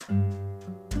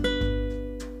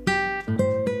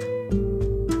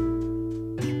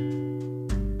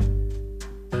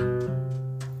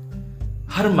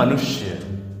हर मनुष्य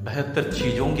बेहतर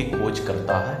चीजों की खोज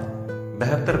करता है,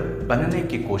 बेहतर बनने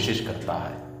की कोशिश करता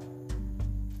है।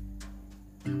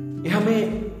 यह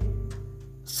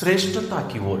हमें श्रेष्ठता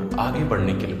की ओर आगे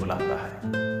बढ़ने के लिए बुलाता है।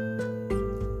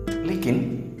 लेकिन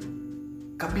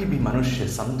कभी भी मनुष्य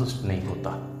संतुष्ट नहीं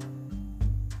होता,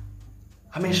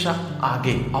 हमेशा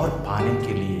आगे और पाने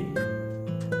के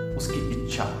लिए उसकी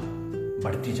इच्छा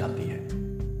बढ़ती जाती है,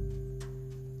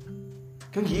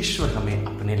 क्योंकि ईश्वर हमें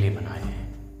अपने लिए बनाए हैं।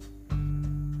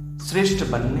 श्रेष्ठ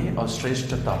बनने और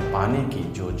श्रेष्ठता पाने की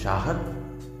जो चाहत,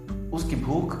 उसकी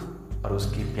भूख और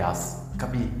उसकी प्यास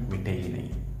कभी मिटे ही नहीं,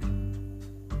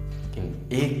 लेकिन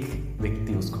एक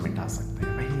व्यक्ति उसको मिटा सकते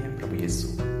हैं, वही है प्रभु यीशु,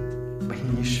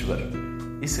 वही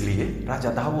ईश्वर। इसलिए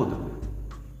राजा दाऊद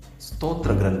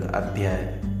स्तोत्र ग्रंथ अध्याय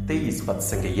 23 पद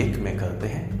संग 1 में कहते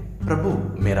हैं, प्रभु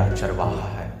मेरा चरवाहा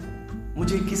है,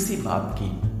 मुझे किसी बात की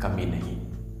कमी नहीं।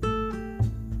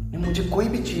 मुझे कोई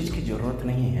भी चीज की जरूरत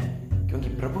नहीं है, क्योंकि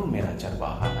प्रभु मेरा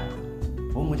चरवाहा है,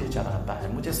 वो मुझे चराता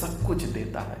है, मुझे सब कुछ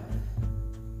देता है।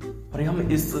 और हम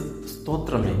इस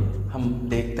स्तोत्र में हम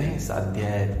देखते हैं, इस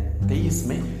अध्याय 23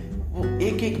 में वो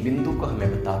एक एक बिंदु को हमें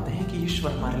बताते हैं कि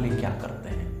ईश्वर हमारे लिए क्या करते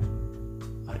हैं।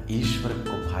 और ईश्वर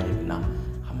को पाए बिना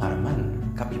हमारा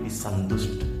मन कभी भी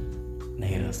संतुष्ट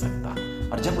नहीं रह सकता।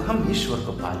 और जब हम ईश्वर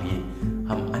को पा लिए,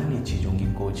 हम अन्य चीजों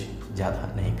की खोज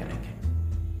ज्यादा नहीं करेंगे।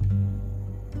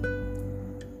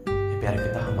 प्यारे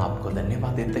पिता, हम आपको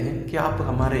धन्यवाद देते हैं कि आप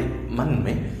हमारे मन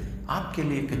में आपके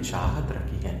लिए एक चाहत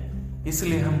रखी है।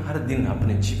 इसलिए हम हर दिन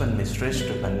अपने जीवन में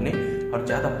श्रेष्ठ बनने और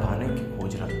ज्यादा पाने की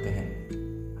खोज रखते हैं।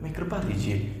 हमें कृपा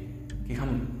दीजिए कि हम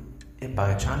ये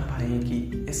पहचान पाए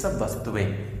कि ये सब वस्तुएं,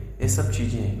 ये सब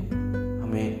चीजें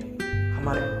हमें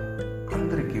हमारे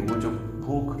अंदर की वो जो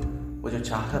भूख, वो जो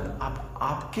चाहत आप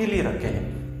आपके लिए रखे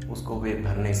हैं, उसको वे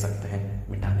भर नहीं सकते हैं,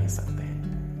 मिटा नहीं सकते हैं,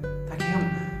 ताकि हम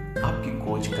आपकी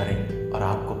खोज करें और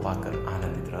आपको पाकर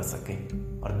आनंदित रह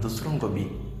सकें और दूसरों को भी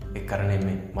ये करने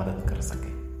में मदद कर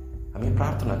सकें। हम ये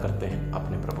प्रार्थना करते हैं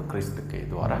अपने प्रभु क्रिस्त के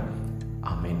द्वारा,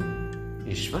 आमीन।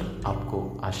 ईश्वर आपको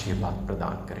आशीर्वाद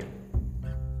प्रदान करें।